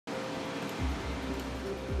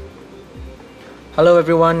Hello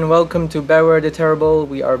everyone, welcome to Beware the Terrible.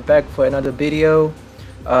 We are back for another video.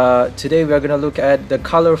 Today we are going to look at the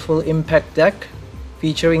colorful impact deck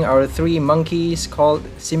featuring our three monkeys called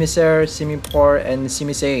Simisear, Simipour and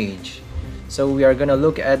Simisage. So we are going to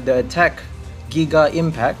look at the attack Giga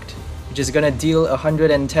Impact, which is going to deal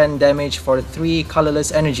 110 damage for 3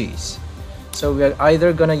 colorless energies. So we are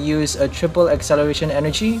either going to use a triple acceleration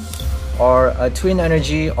energy or a twin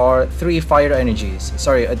energy or 3 fire energies.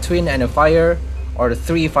 Sorry, a twin and a fire or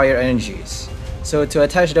 3 fire energies. So to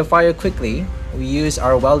attach the fire quickly, we use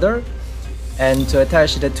our welder, and to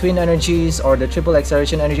attach the twin energies or the triple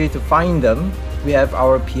acceleration energy to find them, we have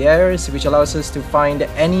our Pierres, which allows us to find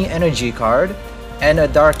any energy card and a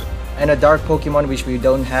dark Pokemon which we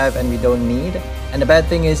don't have and we don't need. And the bad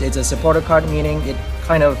thing is it's a supporter card, meaning it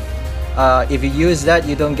kind of if you use that,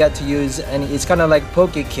 you don't get to use any. It's kind of like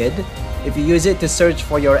Pokekid. If you use it to search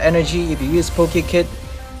for your energy, if you use Pokekid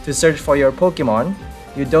to search for your Pokemon,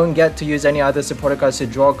 you don't get to use any other supporter cards to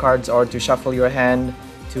draw cards or to shuffle your hand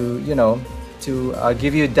to,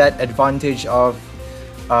 give you that advantage of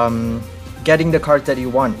getting the cards that you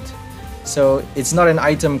want. So it's not an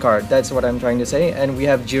item card, that's what I'm trying to say. And we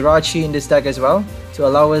have Jirachi in this deck as well to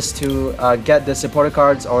allow us to get the supporter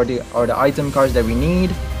cards or the item cards that we need.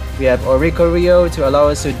 We have Oricorio to allow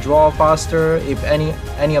us to draw faster if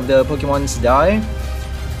any of the Pokemons die.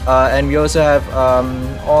 And we also have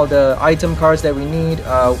all the item cards that we need.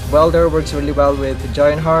 Welder works really well with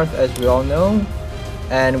Giant Hearth, as we all know.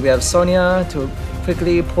 And we have Sonia to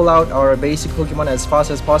quickly pull out our basic Pokemon as fast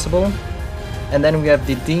as possible. And then we have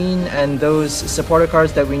Didine and those supporter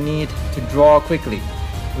cards that we need to draw quickly,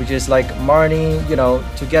 which is like Marnie,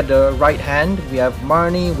 to get the right hand. We have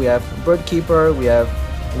Marnie, we have Birdkeeper, we have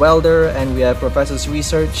Welder, and we have Professor's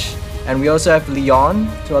Research. And we also have Leon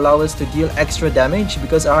to allow us to deal extra damage,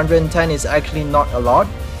 because 110 is actually not a lot,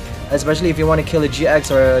 especially if you want to kill a GX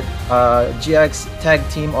or a GX tag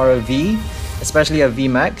team or a V, especially a V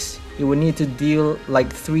Max. You would need to deal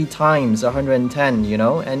like 3 times 110,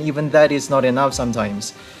 and even that is not enough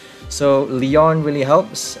sometimes. So Leon really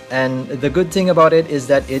helps, and the good thing about it is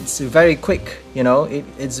that it's very quick,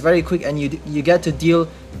 it's very quick, and you get to deal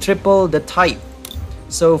triple the type.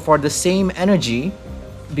 So for the same energy,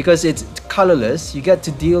 because it's colorless, you get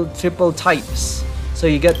to deal triple types. So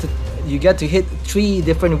you get to hit 3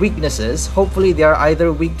 different weaknesses. Hopefully they are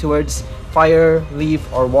either weak towards fire, leaf,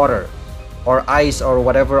 or water, or ice, or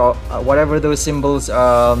whatever those symbols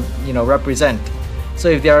represent. So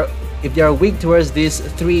if they are weak towards these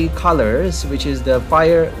 3 colors, which is the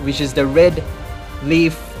fire, which is the red,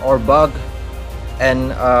 leaf or bug,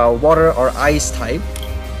 and water or ice type,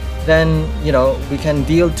 then we can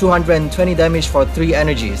deal 220 damage for 3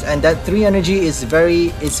 energies, and that 3 energy is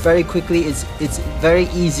very quickly, it's very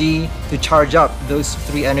easy to charge up those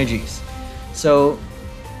 3 energies. So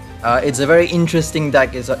it's a very interesting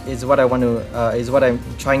deck is what I'm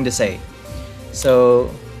trying to say.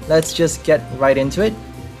 So let's just get right into it.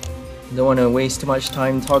 Don't want to waste too much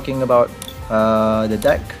time talking about the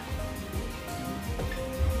deck.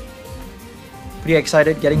 Pretty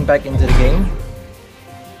excited getting back into the game.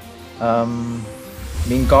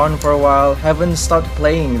 Been gone for a while, haven't stopped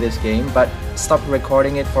playing this game, but stopped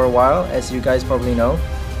recording it for a while, as you guys probably know.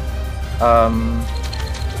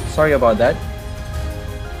 Sorry about that.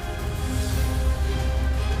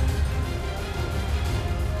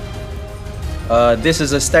 This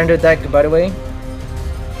is a standard deck, by the way.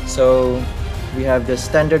 So we have the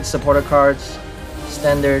standard supporter cards,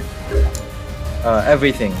 standard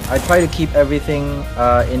everything. I try to keep everything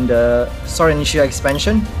in the Sword and Shield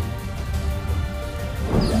expansion.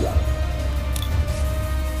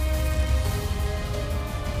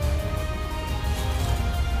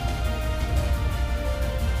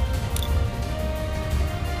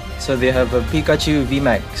 So they have a Pikachu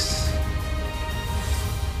VMAX.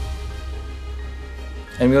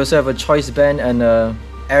 And we also have a Choice Band and a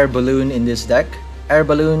Air Balloon in this deck. Air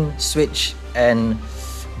Balloon, Switch, and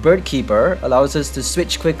Birdkeeper allows us to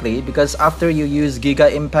switch quickly, because after you use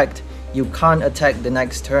Giga Impact, you can't attack the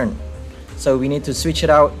next turn. So we need to switch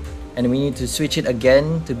it out, and we need to switch it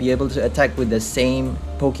again to be able to attack with the same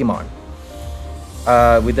Pokemon.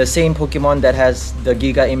 With the same Pokemon that has the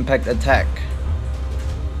Giga Impact attack.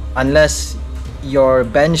 Unless your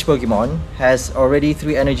bench Pokemon has already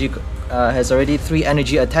 3 energy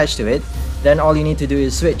attached to it, then all you need to do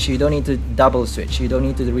is switch. You don't need to double switch. You don't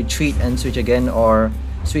need to retreat and switch again, or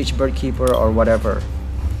switch Birdkeeper or whatever.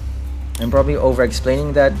 I'm probably over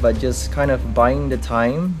explaining that, but just kind of buying the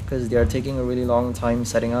time, because they are taking a really long time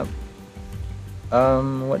setting up.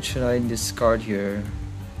 What should I discard here?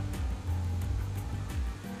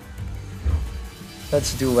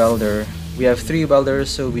 Let's do Welder. We have 3 welders,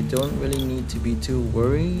 so we don't really need to be too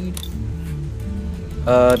worried.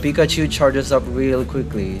 Pikachu charges up real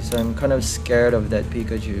quickly, so I'm kind of scared of that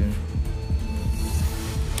Pikachu.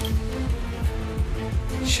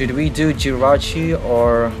 Should we do Jirachi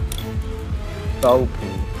or Baopu?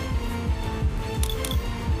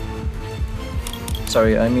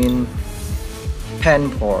 Sorry, I mean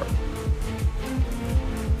Panpour.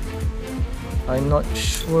 I'm not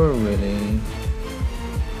sure really.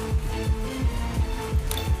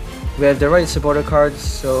 We have the right supporter cards,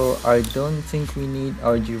 so I don't think we need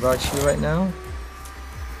our Jirachi right now.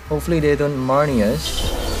 Hopefully they don't Marnie us,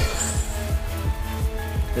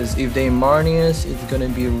 because if they Marnie us, it's gonna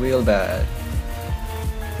be real bad.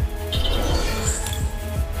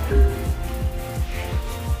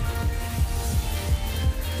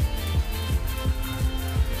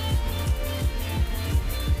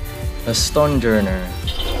 A Stone Journer.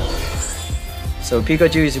 So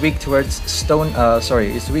Pikachu is weak towards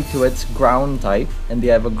is weak towards ground type, and they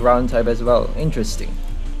have a ground type as well. Interesting.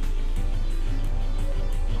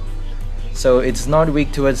 So it's not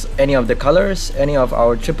weak towards any of the colors, any of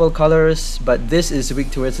our triple colors, but this is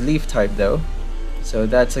weak towards leaf type though. So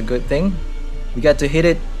that's a good thing. We got to hit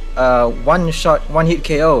it one shot, one hit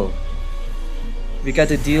KO. We got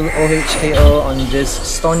to deal OH KO on this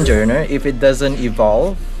Stone Journer if it doesn't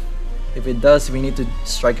evolve. If it does, we need to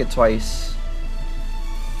strike it twice.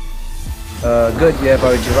 Good, we have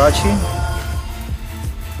our Jirachi.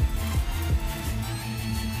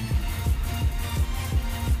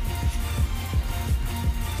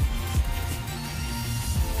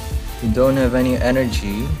 We don't have any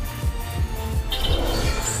energy.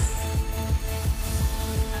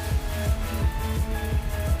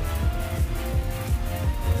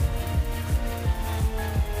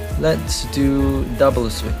 Let's do double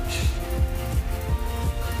switch.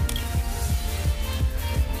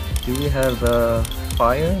 Do we have a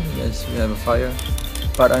fire? Yes, we have a fire.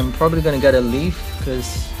 But I'm probably gonna get a leaf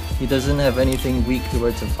because he doesn't have anything weak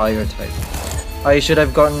towards a fire type. I should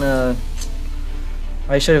have gotten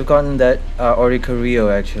that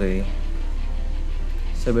Oricorio actually.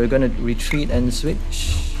 So we're gonna retreat and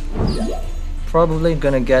switch. Probably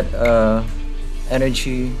gonna get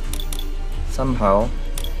energy somehow.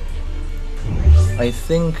 I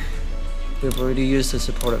think we've already used the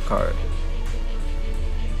supporter card.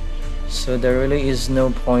 So there really is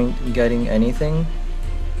no point getting anything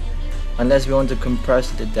unless we want to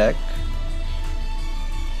compress the deck.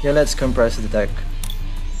 Yeah, let's compress the deck.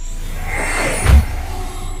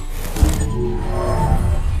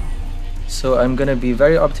 So I'm gonna be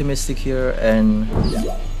very optimistic here and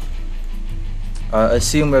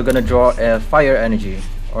assume we're gonna draw a fire energy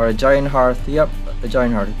or a giant hearth. Yep, a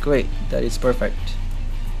giant hearth. Great, that is perfect.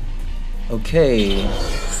 Okay,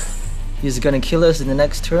 he's gonna kill us in the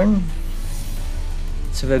next turn.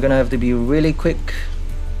 So we're gonna have to be really quick.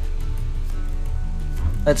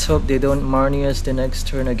 Let's hope they don't Marnie us the next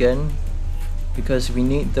turn again, because we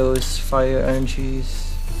need those fire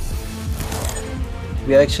energies.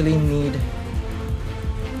 We actually need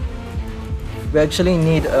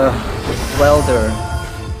a welder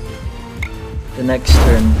the next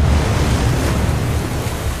turn.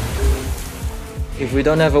 If we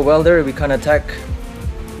don't have a welder, we can't attack.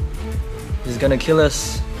 He's gonna kill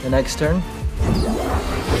us the next turn.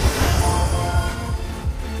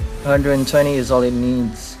 120 is all it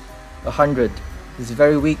needs. 100 is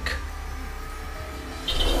very weak.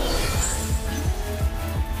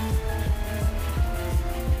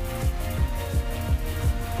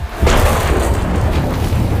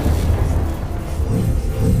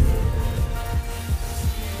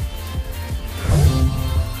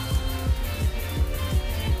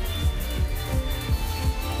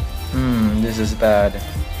 This is bad.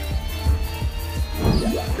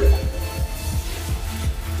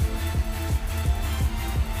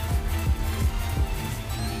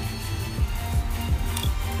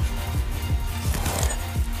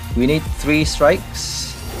 We need 3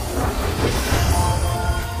 strikes.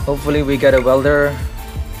 Hopefully we get a welder.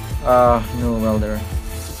 No welder.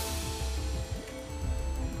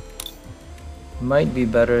 Might be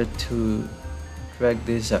better to drag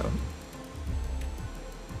this out.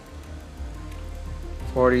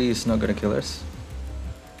 40 is not gonna kill us.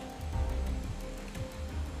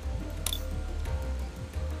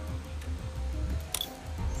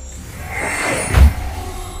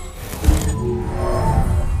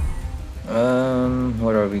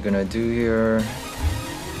 What are we gonna do here?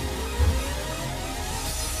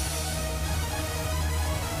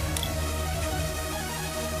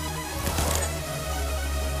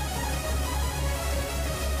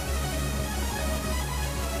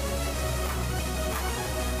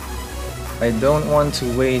 I don't want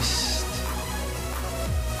to waste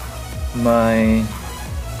my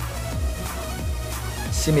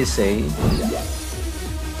Simisage.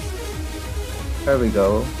 There we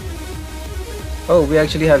go. Oh, we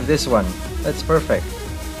actually have this one. That's perfect.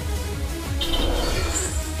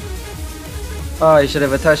 Ah, I should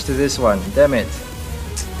have attached to this one. Damn it.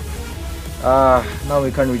 Now we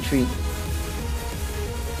can't retreat.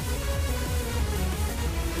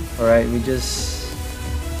 Alright, we just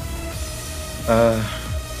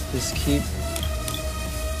keep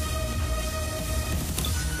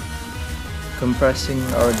compressing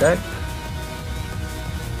our deck.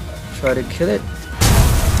 Try to kill it.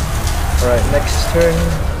 Alright, next turn.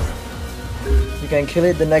 We can kill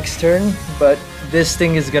it the next turn, but this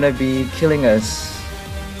thing is gonna be killing us.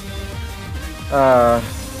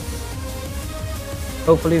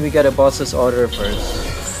 Hopefully we get a boss's order first.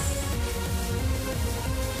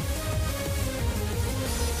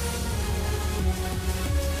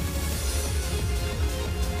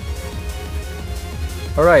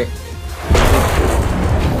 Alright.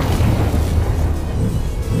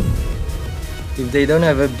 If they don't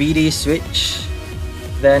have a BD switch,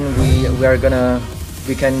 then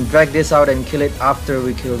we can drag this out and kill it after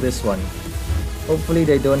we kill this one. Hopefully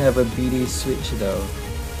they don't have a BD switch though.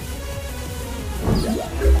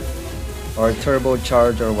 Or turbo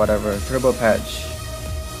charge or whatever, turbo patch.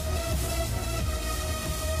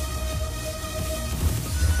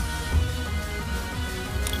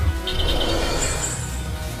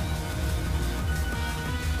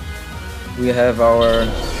 We have our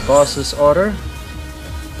boss's order.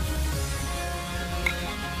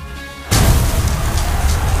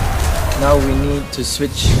 Now we need to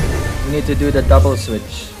switch. We need to do the double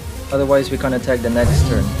switch. Otherwise we can't attack the next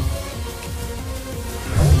turn.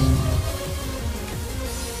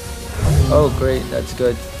 Oh great, that's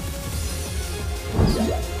good.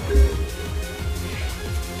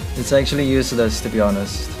 It's actually useless to be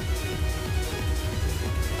honest.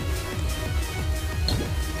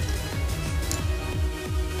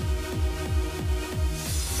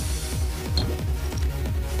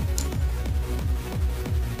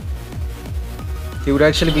 He would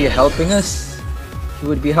actually be helping us. He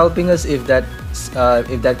would be helping us if that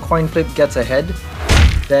coin flip gets ahead.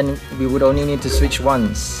 Then we would only need to switch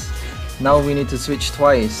once. Now we need to switch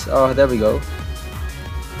twice. Oh, there we go.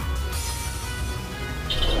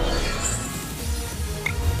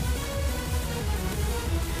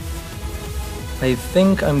 I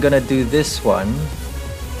think I'm gonna do this one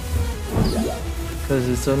because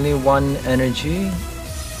it's only one energy.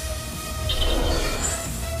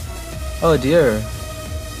 Oh dear.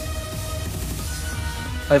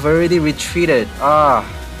 I've already retreated. Ah.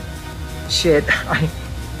 Shit.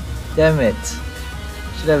 Damn it.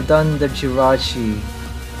 Should have done the Jirachi.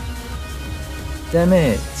 Damn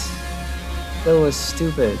it. That was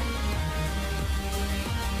stupid.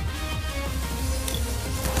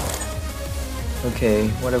 Okay,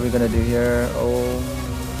 what are we gonna do here? Oh,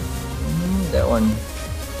 that one.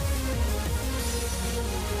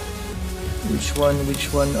 Which one?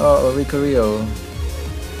 Which one? Oh, Ricario.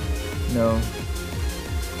 No.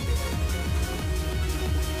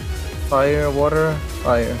 Fire, water,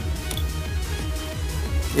 fire.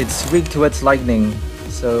 It's weak towards lightning,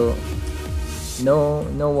 so no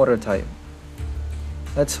water type.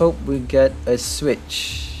 Let's hope we get a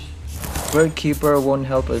switch. Bird Keeper won't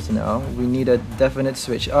help us now. We need a definite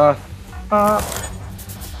switch. I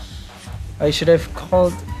should have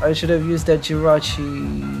used that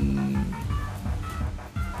Jirachi.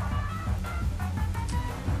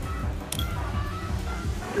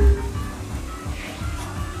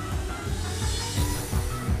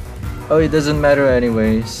 Oh, it doesn't matter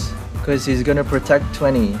anyways, because he's gonna protect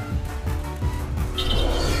 20.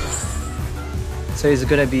 So it's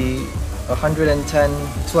gonna be 110,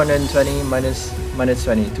 220 minus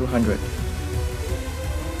 20, 200.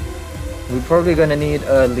 We're probably gonna need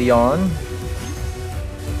a Leon.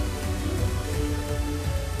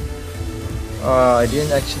 I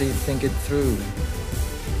didn't actually think it through.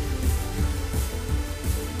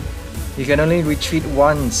 You can only retreat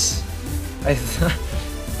once.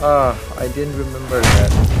 I didn't remember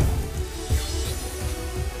that.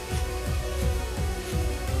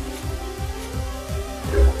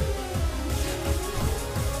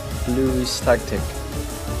 Blue's tactic.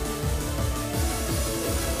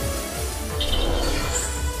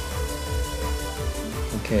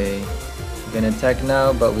 Okay, we can attack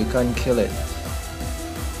now, but we can't kill it.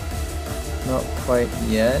 Not quite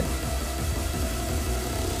yet.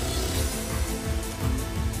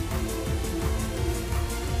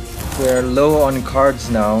 We're low on cards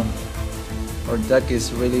now. Our deck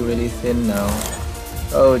is really thin now.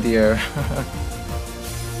 Oh dear.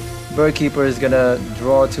 Birdkeeper is gonna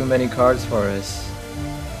draw too many cards for us.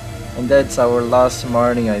 And that's our last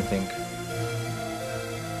Marnie, I think.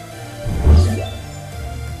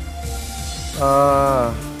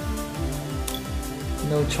 Ah,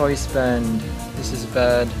 no choice band. This is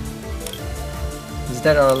bad. Is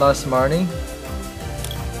that our last Marnie?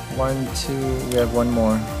 1, 2, we have one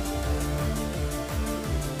more.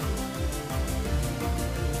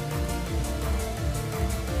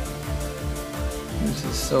 This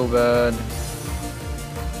is so bad.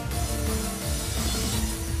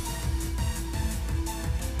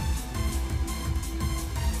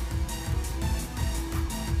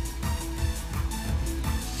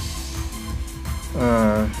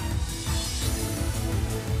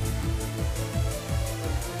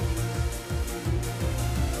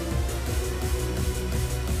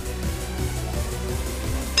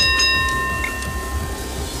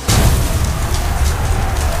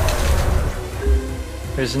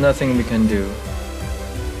 There's nothing we can do.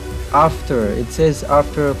 After, it says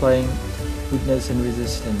after applying weakness and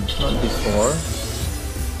resistance, not before.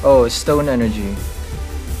 Oh, stone energy.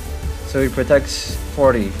 So it protects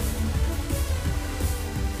 40.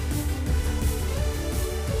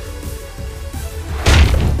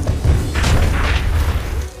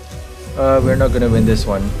 We're not gonna win this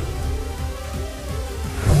one.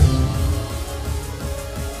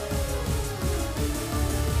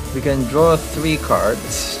 We can draw 3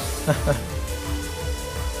 cards.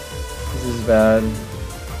 This is bad.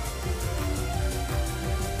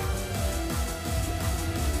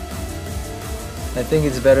 I think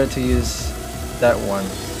it's better to use that one.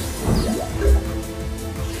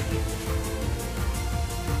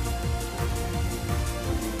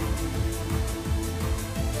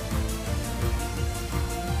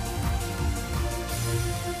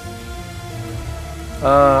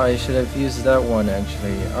 I should have used that one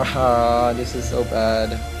actually. This is so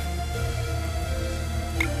bad.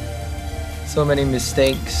 So many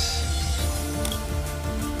mistakes.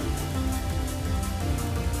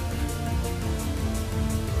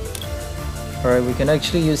 Alright, we can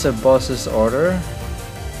actually use a boss's order.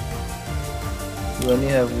 We only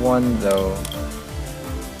have one though.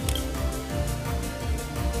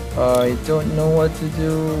 I don't know what to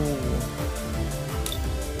do.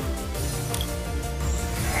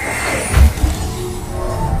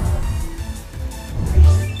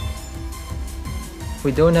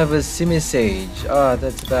 We don't have a Simisage.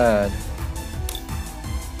 That's bad.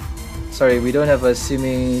 Sorry, we don't have a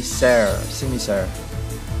Simisear.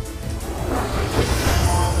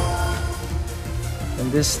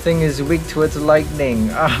 And this thing is weak towards lightning.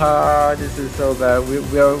 This is so bad.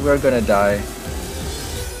 We're gonna die.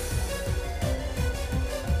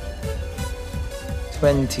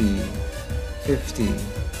 20, 50.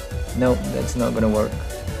 Nope, that's not gonna work.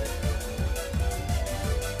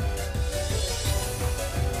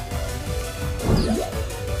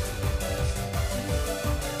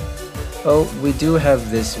 Oh, we do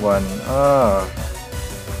have this one.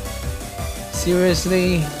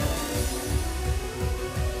 Seriously?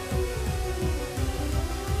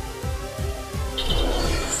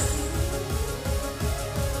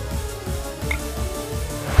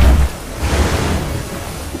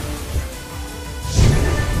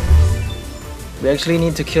 We actually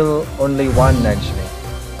need to kill only one actually.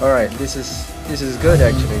 Alright, this is good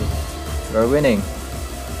actually. We're winning.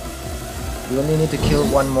 We only need to kill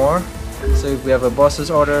one more. So if we have a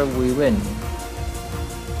boss's order, we win.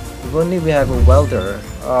 If only we have a welder.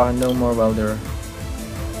 No more welder.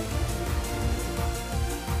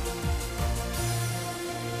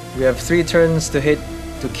 We have 3 turns to hit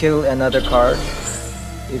to kill another card.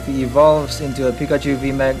 If he evolves into a Pikachu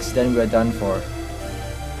VMAX, then we're done for.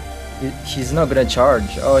 He's not gonna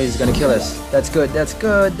charge. Oh, he's gonna kill us. That's good, that's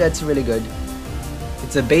good, that's really good.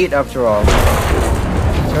 It's a bait after all.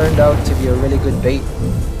 Turned out to be a really good bait.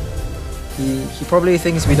 He probably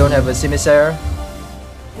thinks we don't have a Simisear,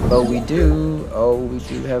 but we do. Oh, we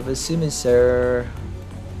do have a Simisear,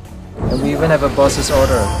 and we even have a boss's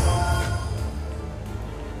order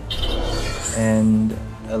and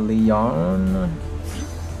a Leon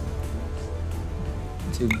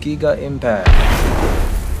to Giga Impact,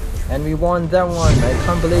 and we won that one. I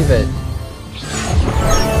can't believe it.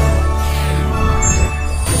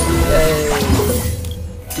 Yay!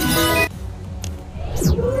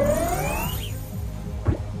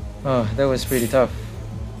 Oh, that was pretty tough.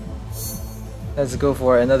 Let's go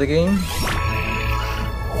for another game.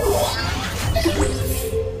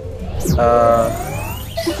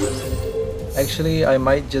 Actually, I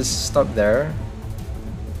might just stop there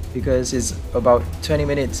because it's about 20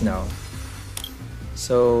 minutes now.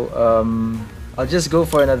 So, I'll just go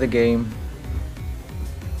for another game.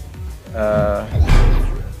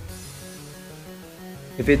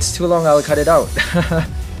 If it's too long, I'll cut it out.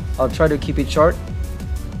 I'll try to keep it short.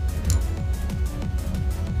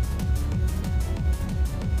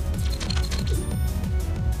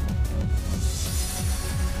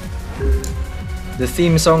 The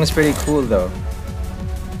theme song is pretty cool though.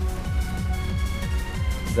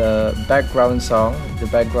 The background song, the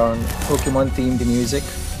background Pokemon themed music,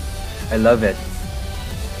 I love it.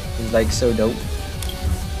 It's like so dope.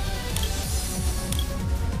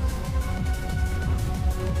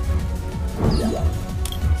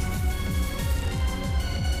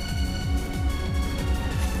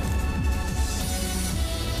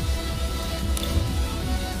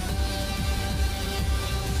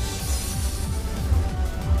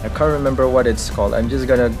 I can't remember what it's called. I'm just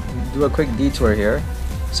gonna do a quick detour here.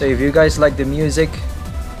 So if you guys like the music,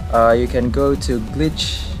 you can go to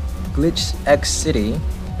Glitch X City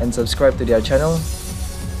and subscribe to their channel.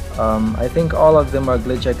 I think all of them are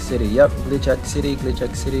Glitch X City. Yep, Glitch X City, Glitch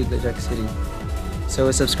X City, Glitch X City. So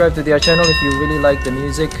subscribe to their channel if you really like the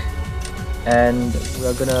music. And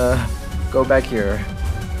we're gonna go back here.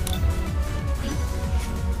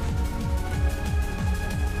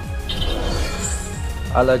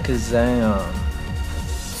 Alakazam.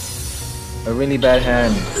 A really bad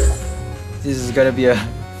hand. This is gonna be a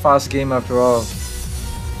fast game after all.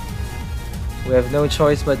 We have no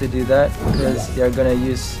choice but to do that because they're gonna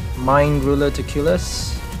use Mind Ruler to kill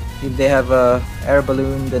us. If they have a air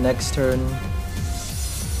balloon the next turn,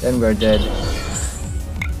 then we're dead.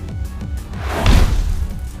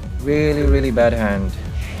 Really bad hand.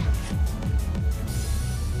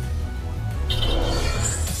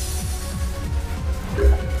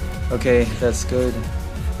 Okay, that's good.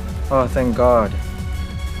 Oh, thank God.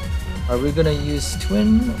 Are we gonna use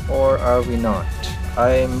Twin or are we not?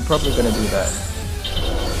 I'm probably gonna do that.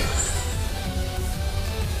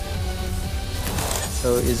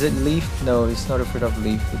 So is it Leaf? No, it's not afraid of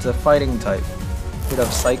Leaf. It's a fighting type. Afraid of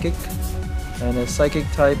Psychic. And a Psychic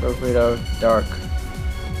type afraid of Dark.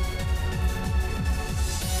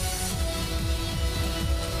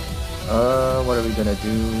 What are we gonna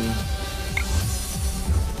do?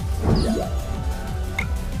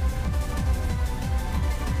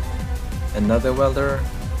 Another welder.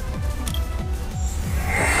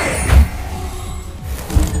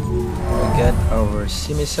 We get our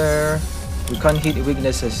Simisear. We can't hit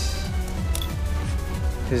weaknesses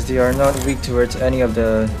because they are not weak towards any of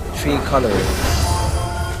the 3 colors.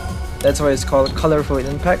 That's why it's called colorful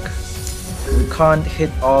impact. We can't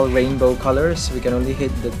hit all rainbow colors. We can only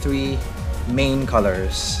hit the 3 main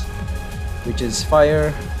colors, which is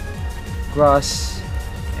fire, grass,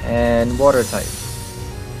 and water type.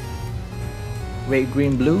 Red,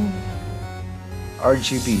 green, blue,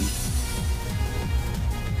 RGB.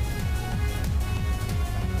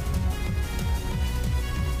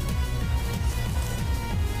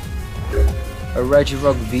 A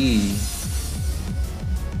Regirock V.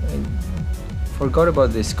 I forgot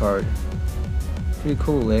about this card. Pretty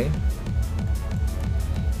cool, eh?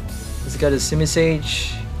 Let's get a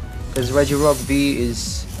Simisage, because Regirock V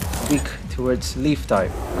is weak towards Leaf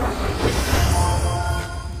type.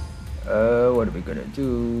 What are we gonna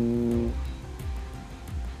do?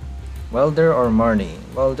 Welder or Marnie?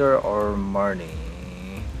 Welder or Marnie?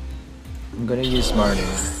 I'm gonna use Marnie.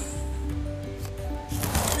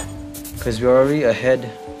 Because we're already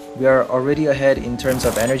ahead. We are already ahead in terms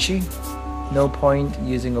of energy. No point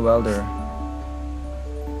using a welder.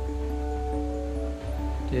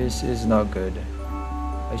 This is not good.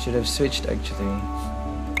 I should have switched actually.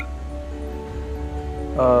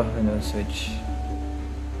 Oh, I know, switch.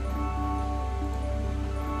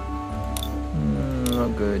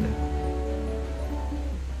 Not good.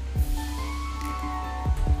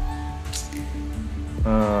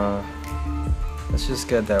 Let's just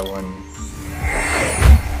get that one.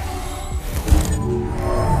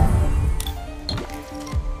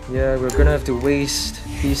 Yeah, we're gonna have to waste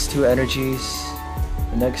these 2 energies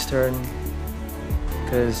the next turn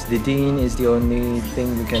because the Dean is the only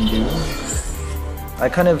thing we can do. I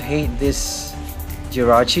kind of hate this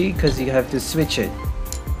Jirachi because you have to switch it.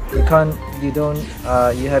 You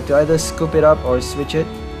have to either scoop it up or switch it.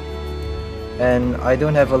 And I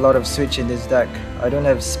don't have a lot of switch in this deck. I don't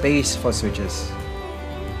have space for switches.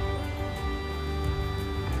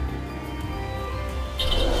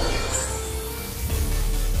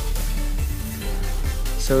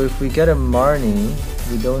 So if we get a Marnie,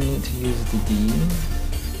 we don't need to use the D.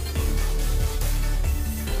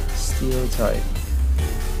 Steel type.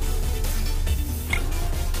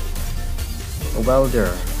 A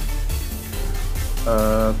welder.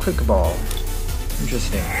 Quick ball.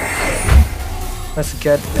 Interesting. Let's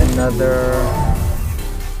get another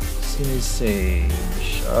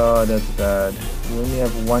Simisage. Oh, that's bad. We only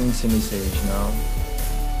have one Simisage now.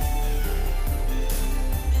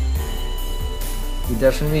 We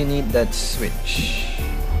definitely need that switch.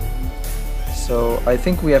 So I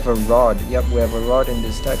think we have a rod. Yep, we have a rod in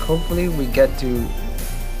this deck. Hopefully we get to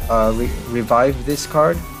revive this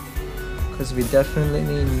card, because we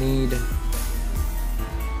definitely need.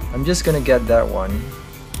 I'm just gonna get that one.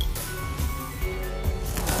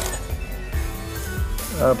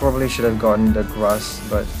 Probably should have gotten the grass,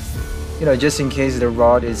 but you know, just in case the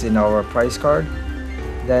rod is in our prize card,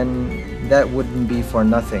 then that wouldn't be for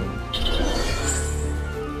nothing.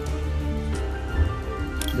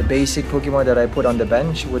 The basic Pokemon that I put on the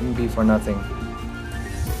bench wouldn't be for nothing.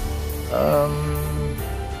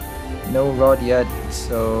 No rod yet,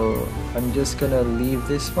 so I'm just gonna leave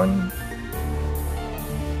this one.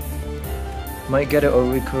 Might get an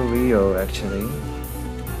Oricorio actually.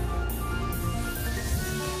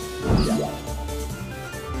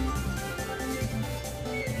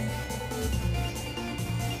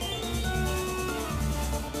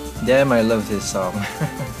 Damn, I love this song.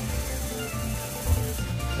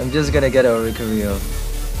 I'm just gonna get a Oricorio.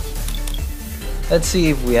 Let's see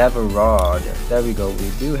if we have a rod. There we go, we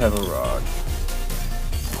do have a rod.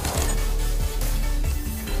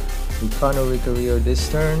 We can't Oricorio this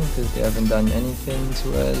turn because they haven't done anything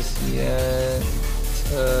to us yet.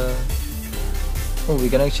 Oh, we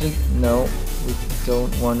can actually... No, we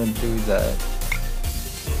don't want to do that.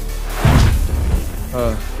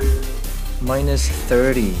 Minus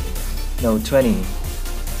 30. No, 20.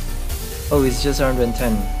 Oh, it's just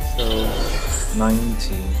 110. So,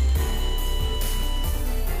 90.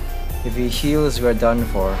 If he heals, we're done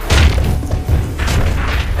for.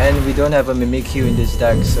 And we don't have a Mimikyu in this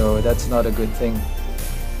deck, so that's not a good thing.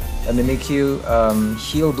 A Mimikyu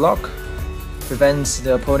heal block prevents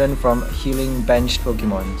the opponent from healing benched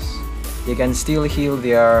Pokemons. They can still heal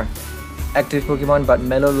their active Pokemon, but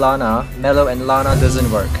Mellow and Lana doesn't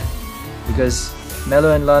work, because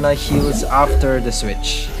Mellow and Lana heals after the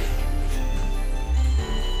switch.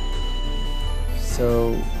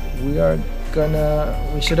 So we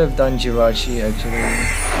should have done Jirachi actually.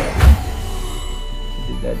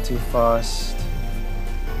 Did that too fast.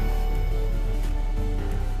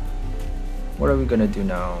 What are we gonna do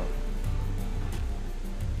now?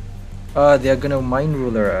 They're gonna Mind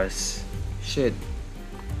Ruler us. Shit.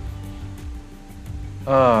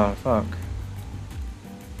 Fuck.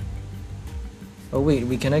 Oh wait,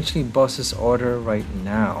 we can actually boss's order right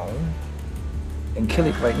now and kill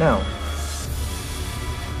it right now.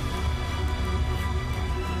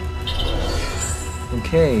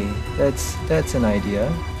 Okay, that's an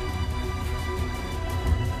idea.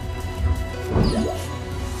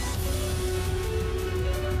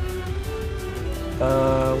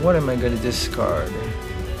 What am I gonna discard?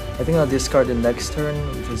 I think I'll discard the next turn,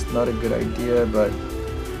 which is not a good idea, but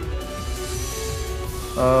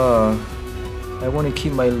I want to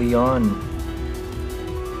keep my Leon.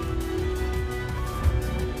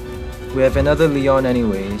 We have another Leon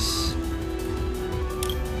anyways.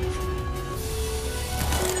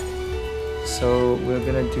 So we're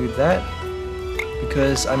gonna do that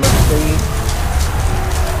because I'm afraid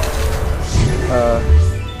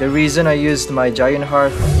the reason I used my Giant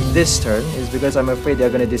Heart this turn is because I'm afraid they're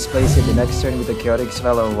gonna displace it the next turn with a Chaotic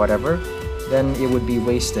Spell or whatever. Then it would be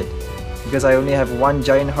wasted because I only have one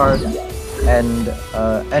Giant Heart and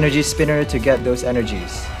Energy Spinner to get those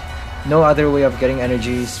energies. No other way of getting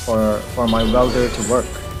energies for my Welder to work.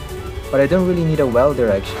 But I don't really need a Welder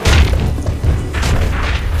actually.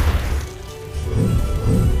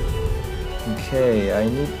 Okay, I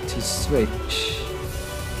need to switch.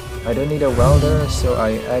 I don't need a Welder, so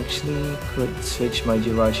I actually could switch my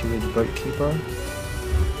Jirachi with Birdkeeper.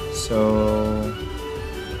 So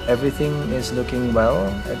everything is looking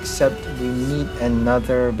well, except we need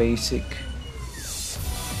another basic.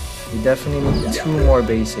 We definitely need 2 more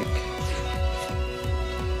basic.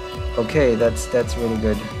 Okay, that's really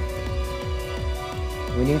good.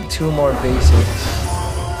 We need 2 more basics.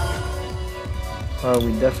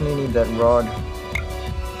 We definitely need that rod.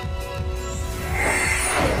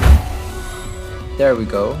 There we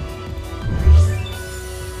go.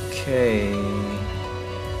 Okay.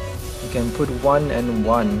 We can put 1 and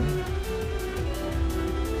 1.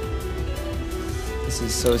 This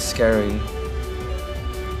is so scary.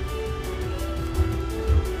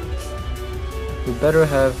 We better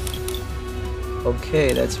have...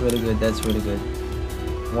 Okay, that's really good, that's really good.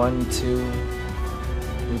 1, 2...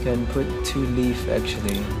 We can put 2 leaf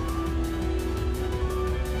actually.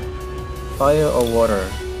 Fire or water?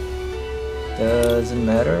 Doesn't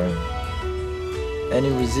matter. Any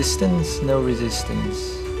resistance? No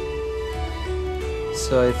resistance.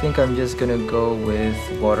 So I think I'm just gonna go with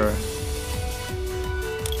water.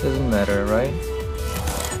 Doesn't matter, right?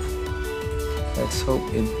 Let's hope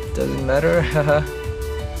it doesn't matter.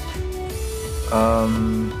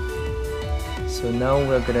 So now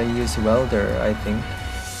we're gonna use welder, I think.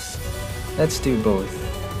 Let's do both.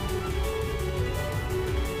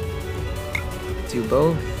 Do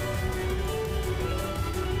both.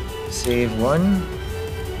 Save one.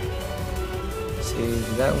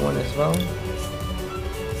 Save that one as well.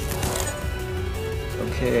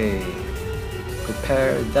 Okay.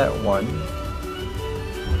 Prepare that one.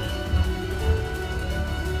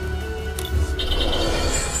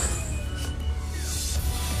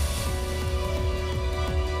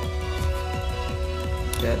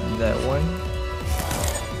 Get that one.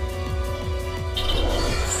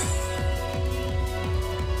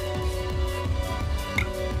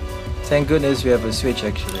 Thank goodness we have a switch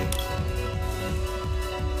actually.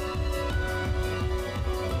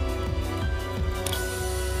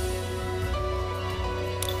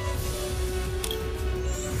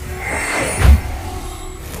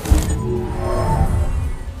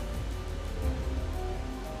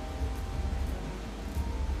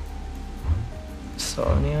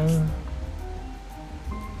 Sonia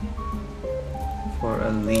for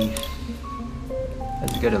a leaf.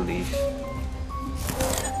 Let's get a leaf.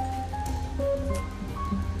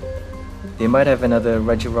 They might have another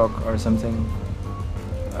Regirock or something.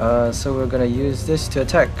 So we're gonna use this to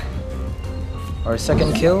attack. Our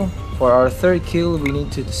second kill. For our third kill, we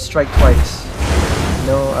need to strike twice.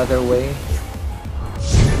 No other way.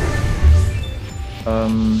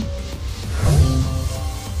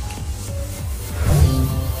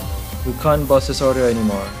 We can't boss's order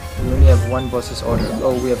anymore. We only have one boss's order.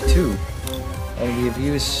 Oh, we have two, and we have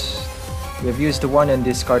used the one and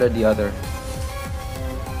discarded the other.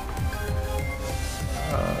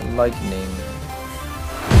 Lightning.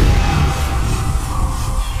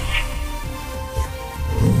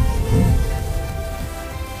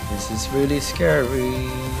 This is really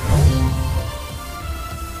scary.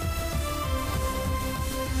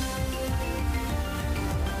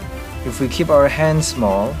 If we keep our hand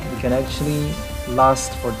small, we can actually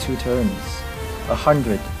last for 2 turns,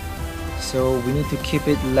 100. So we need to keep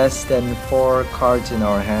it less than 4 cards in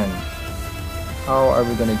our hand. How are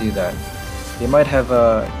we gonna do that? They might have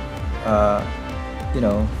a,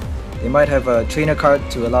 they might have a trainer card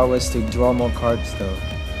to allow us to draw more cards though.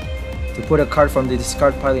 To put a card from the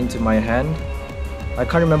discard pile into my hand. I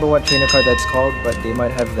can't remember what trainer card that's called, but they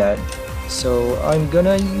might have that. So I'm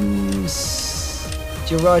gonna use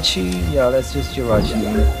Jirachi. Yeah, let's just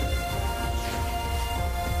Jirachi.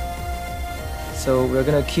 So we're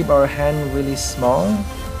gonna keep our hand really small.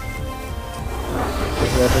 We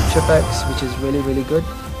have a Tripex, which is really good.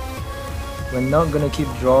 We're not gonna keep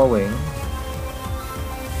drawing.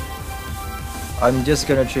 I'm just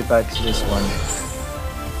gonna Tripex this one.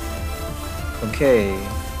 Okay.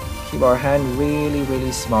 Keep our hand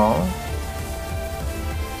really small.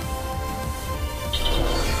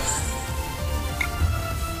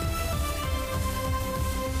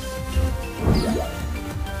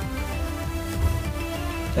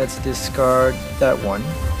 Let's discard that one.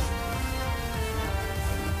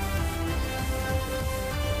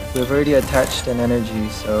 We've already attached an energy,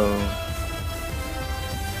 so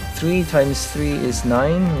 3 times 3 is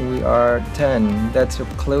 9. We are 10. That's a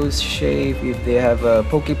close shave. If they have a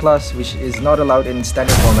Poke Plus, which is not allowed in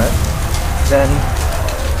standard format, then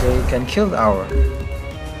they can kill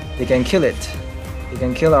They can kill it. They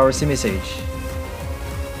can kill our Simisage.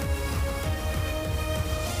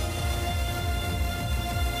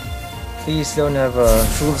 Please don't have a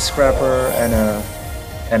tool scrapper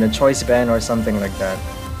and a choice band or something like that.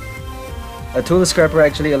 A tool scrapper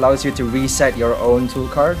actually allows you to reset your own tool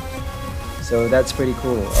card, so that's pretty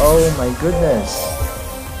cool. Oh my goodness,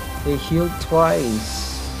 they healed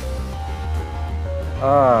twice.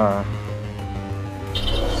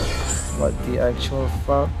 What the actual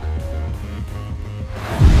fuck?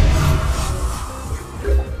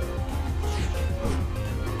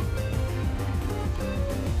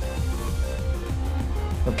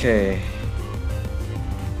 Okay.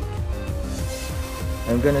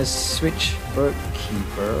 I'm gonna switch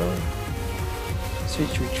Birdkeeper.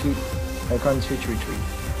 Switch Retreat. I can't switch Retreat.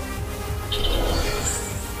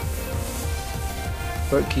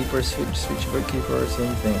 Birdkeeper, switch Birdkeeper,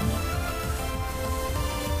 same thing.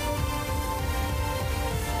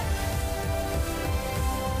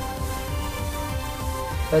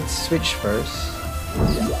 Let's switch first.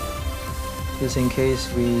 Just in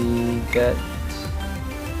case we get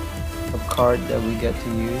a card that we get to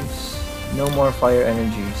use. No more fire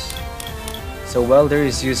energies. So Welder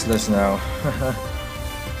is useless now.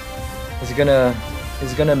 It's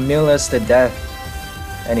gonna mill us to death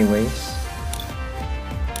anyways.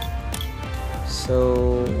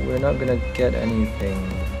 So we're not gonna get anything.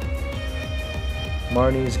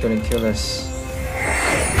 Marnie is gonna kill us.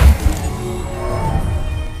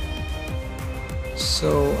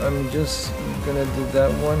 So I'm just gonna do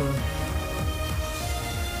that one.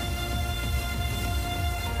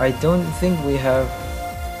 I don't think we have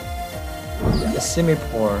a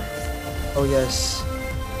Simipour. Oh yes.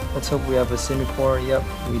 Let's hope we have a Simipour. Yep,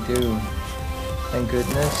 we do. Thank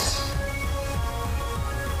goodness.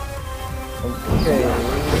 Okay.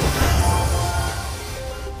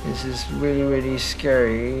 This is really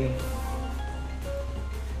scary.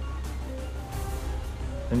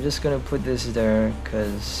 I'm just gonna put this there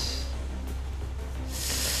because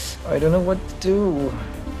I don't know what to do.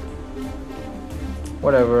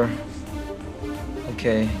 Whatever.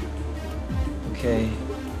 Okay.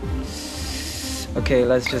 Okay,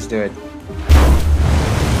 let's just do it.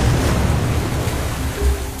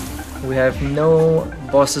 We have no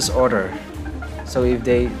boss's order. So if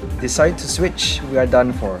they decide to switch, we are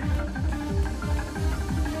done for.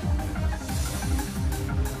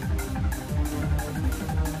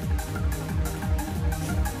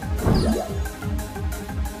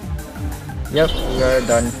 Yep, we are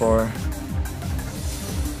done for.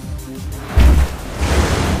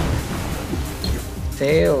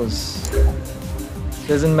 Tails.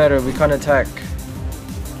 Doesn't matter, we can't attack.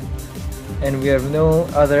 And we have no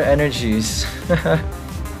other energies.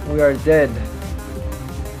 We are dead.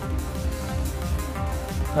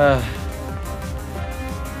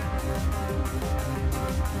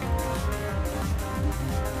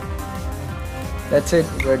 That's it,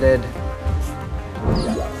 we're dead.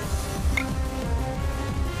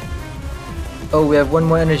 Oh, we have one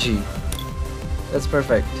more energy. That's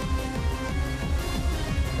perfect.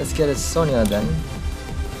 Let's get a Sonia then.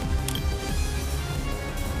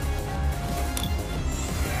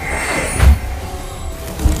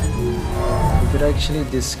 We could actually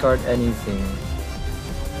discard anything.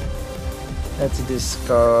 Let's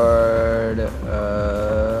discard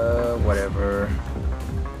whatever.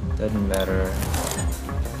 Doesn't matter.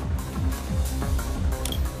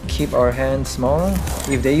 Keep our hand small.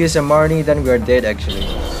 If they use a Marnie, then we are dead actually.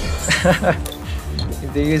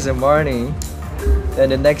 If they use a Marnie, then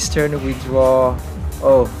the next turn we draw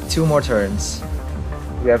 2 more turns.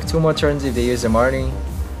 We have 2 more turns if they use a Marnie.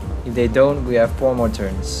 If they don't, we have 4 more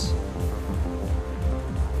turns.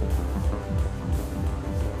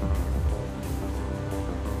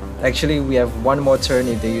 Actually, we have 1 more turn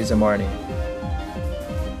if they use a Marnie.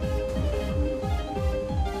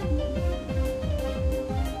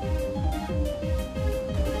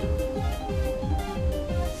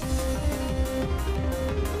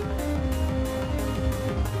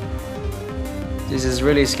 This is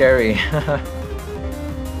really scary.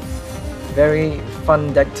 Very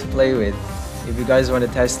fun deck to play with. If you guys want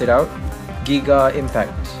to test it out, Giga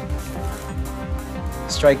Impact.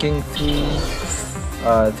 Striking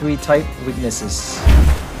 3 type weaknesses.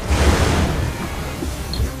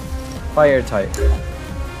 Fire type.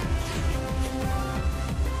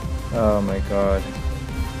 Oh my god.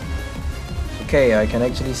 Okay, I can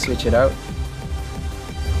actually switch it out.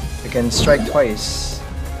 I can strike twice.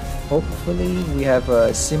 Hopefully we have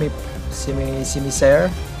a Simisear,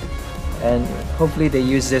 and hopefully they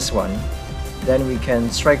use this one. Then we can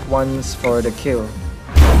strike once for the kill.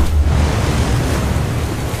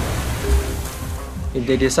 If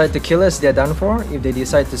they decide to kill us, they're done for. If they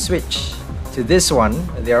decide to switch to this one,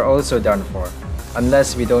 they are also done for.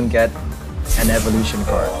 Unless we don't get an evolution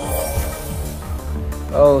card.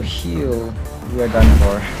 Oh, heal. We are done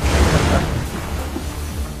for.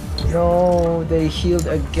 No, they healed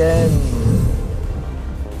again.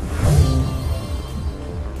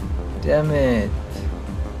 Damn it.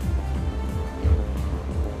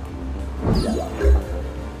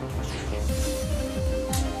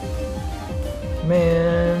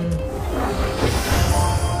 Man.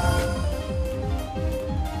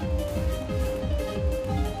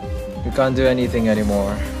 We can't do anything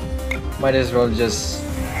anymore. Might as well just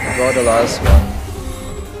draw the last one.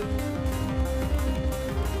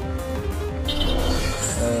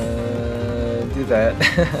 Do that.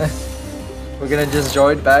 We're gonna just draw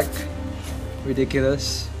it back.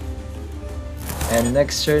 Ridiculous. And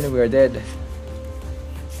next turn we are dead.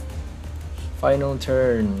 Final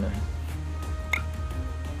turn.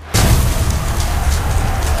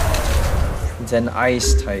 It's an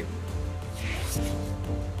ice type.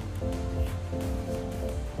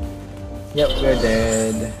 Yep, we're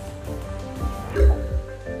dead.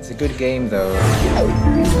 good game though.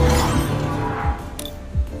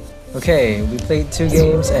 Okay, we played 2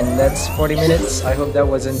 games and that's 40 minutes. I hope that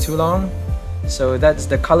wasn't too long. So that's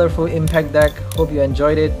the colorful impact deck. Hope you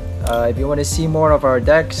enjoyed it. If you want to see more of our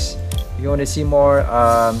decks, if you want to see more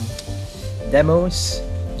demos,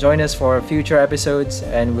 join us for future episodes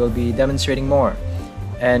and we'll be demonstrating more.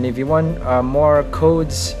 And if you want more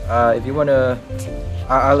codes, if you want to,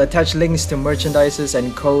 I'll attach links to merchandises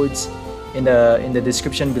and codes in the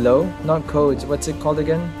description below. Not codes, what's it called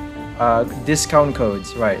again? Discount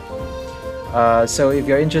codes, right. So if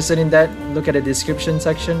you're interested in that, look at the description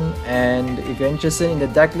section, and if you're interested in the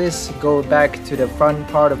deck list, go back to the front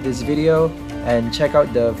part of this video and check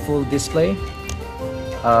out the full display.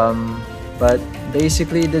 But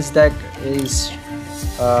basically this deck is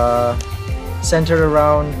centered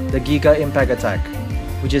around the Giga Impact attack,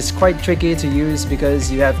 which is quite tricky to use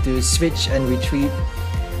because you have to switch and retreat,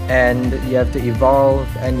 and you have to evolve,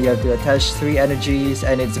 and you have to attach 3 energies,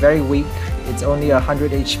 and it's very weak. It's only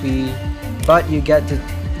 100 HP, but you get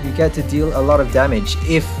to deal a lot of damage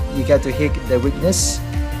if you get to hit the weakness.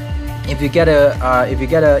 If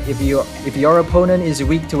your opponent is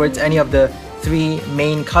weak towards any of the 3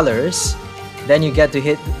 main colors, then you get to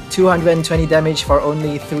hit 220 damage for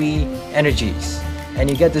only 3 energies, and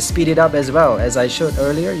you get to speed it up as well. As I showed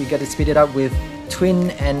earlier, you get to speed it up with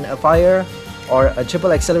twin and a fire, or a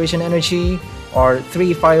triple acceleration energy, or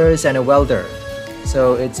 3 fires and a welder.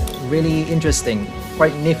 So it's really interesting,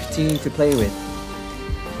 quite nifty to play with.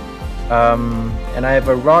 And I have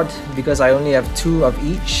a rod because I only have 2 of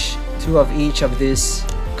each of these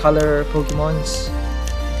color Pokemons,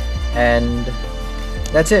 and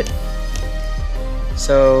that's it.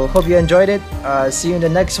 So hope you enjoyed it. See you in the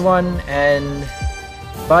next one, and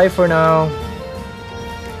bye for now.